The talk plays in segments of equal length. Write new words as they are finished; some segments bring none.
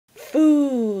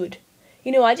food.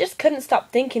 You know, I just couldn't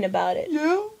stop thinking about it.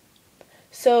 Yeah?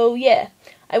 So, yeah,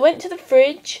 I went to the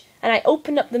fridge and I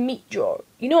opened up the meat drawer.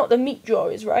 You know what the meat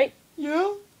drawer is, right?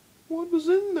 Yeah? What was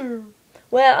in there?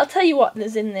 Well, I'll tell you what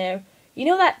is in there. You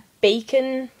know that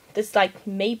bacon that's like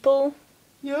maple?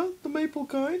 Yeah, the maple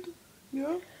kind.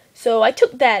 Yeah? So I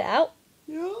took that out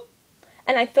Yeah?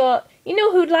 and I thought, you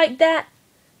know who'd like that?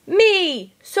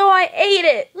 Me! So I ate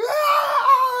it!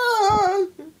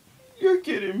 You're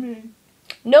kidding me.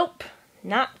 Nope,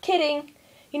 not kidding.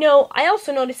 You know, I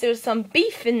also noticed there was some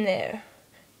beef in there.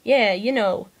 Yeah, you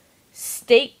know,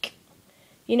 steak,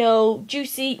 you know,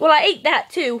 juicy. Well, I ate that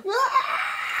too.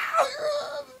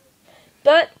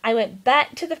 But I went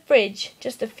back to the fridge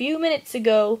just a few minutes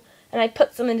ago and I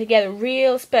put something together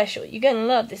real special. You're gonna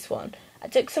love this one. I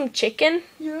took some chicken.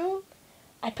 Yeah?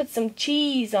 I put some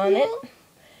cheese on it.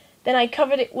 Then I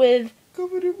covered it with...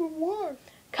 Covered it with what?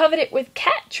 Covered it with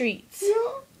cat treats.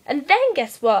 Yeah? And then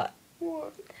guess what?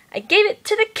 What? I gave it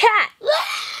to the cat.